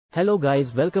Hello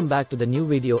guys, welcome back to the new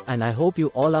video and I hope you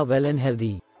all are well and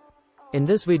healthy. In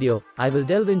this video, I will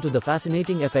delve into the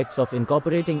fascinating effects of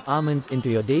incorporating almonds into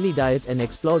your daily diet and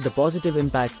explore the positive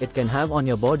impact it can have on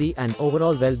your body and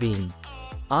overall well-being.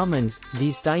 Almonds,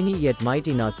 these tiny yet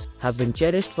mighty nuts, have been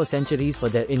cherished for centuries for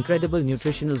their incredible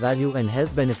nutritional value and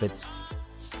health benefits.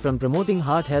 From promoting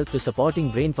heart health to supporting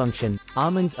brain function,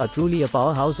 almonds are truly a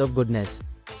powerhouse of goodness.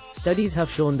 Studies have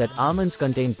shown that almonds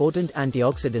contain potent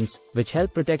antioxidants, which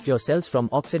help protect your cells from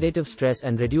oxidative stress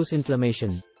and reduce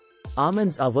inflammation.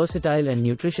 Almonds are versatile and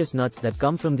nutritious nuts that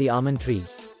come from the almond tree.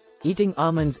 Eating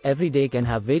almonds every day can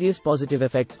have various positive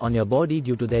effects on your body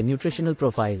due to their nutritional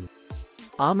profile.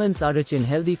 Almonds are rich in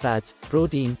healthy fats,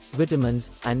 protein,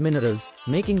 vitamins, and minerals,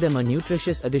 making them a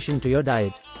nutritious addition to your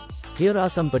diet. Here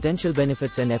are some potential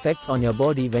benefits and effects on your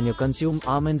body when you consume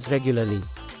almonds regularly.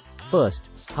 First,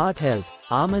 heart health.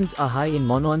 Almonds are high in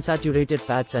monounsaturated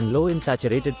fats and low in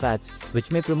saturated fats,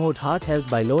 which may promote heart health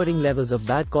by lowering levels of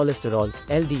bad cholesterol,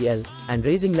 LDL, and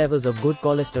raising levels of good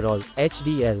cholesterol,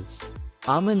 HDL.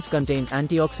 Almonds contain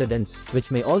antioxidants,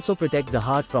 which may also protect the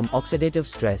heart from oxidative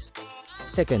stress.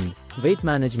 Second, weight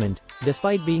management.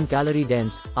 Despite being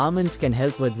calorie-dense, almonds can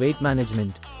help with weight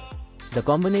management. The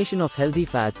combination of healthy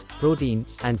fats, protein,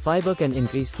 and fiber can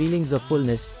increase feelings of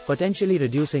fullness, potentially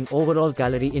reducing overall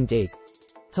calorie intake.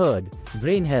 Third,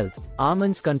 brain health.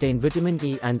 Almonds contain vitamin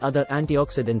E and other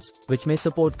antioxidants, which may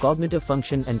support cognitive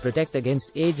function and protect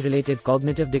against age-related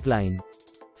cognitive decline.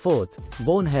 Fourth,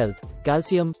 bone health.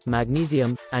 Calcium,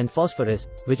 magnesium, and phosphorus,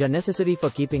 which are necessary for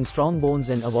keeping strong bones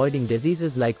and avoiding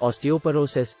diseases like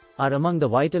osteoporosis, are among the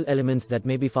vital elements that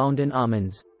may be found in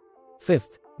almonds.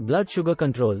 Fifth, blood sugar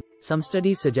control. Some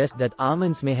studies suggest that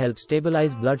almonds may help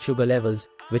stabilize blood sugar levels,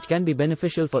 which can be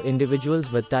beneficial for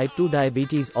individuals with type 2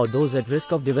 diabetes or those at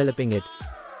risk of developing it.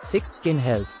 Sixth, skin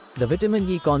health. The vitamin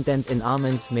E content in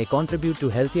almonds may contribute to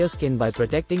healthier skin by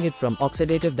protecting it from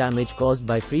oxidative damage caused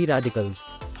by free radicals.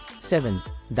 Seventh,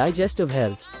 digestive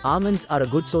health. Almonds are a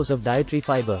good source of dietary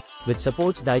fiber, which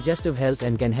supports digestive health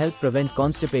and can help prevent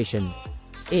constipation.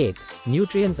 8.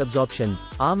 Nutrient absorption.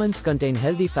 Almonds contain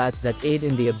healthy fats that aid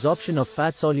in the absorption of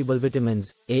fat-soluble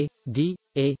vitamins A, D,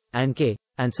 A, and K,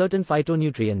 and certain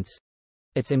phytonutrients.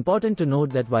 It's important to note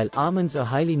that while almonds are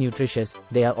highly nutritious,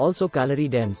 they are also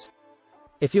calorie-dense.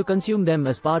 If you consume them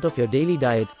as part of your daily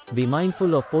diet, be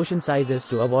mindful of portion sizes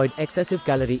to avoid excessive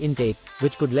calorie intake,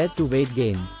 which could lead to weight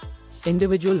gain.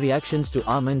 Individual reactions to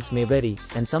almonds may vary,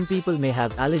 and some people may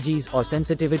have allergies or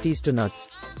sensitivities to nuts.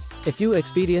 If you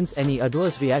experience any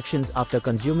adverse reactions after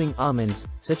consuming almonds,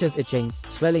 such as itching,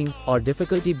 swelling, or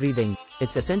difficulty breathing,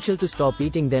 it's essential to stop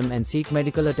eating them and seek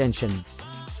medical attention.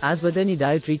 As with any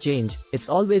dietary change, it's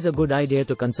always a good idea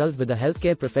to consult with a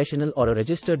healthcare professional or a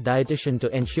registered dietitian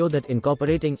to ensure that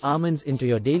incorporating almonds into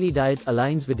your daily diet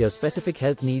aligns with your specific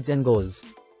health needs and goals.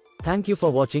 Thank you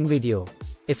for watching video.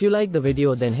 If you like the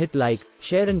video, then hit like,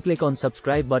 share and click on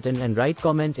subscribe button and write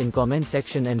comment in comment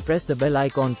section and press the bell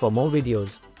icon for more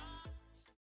videos.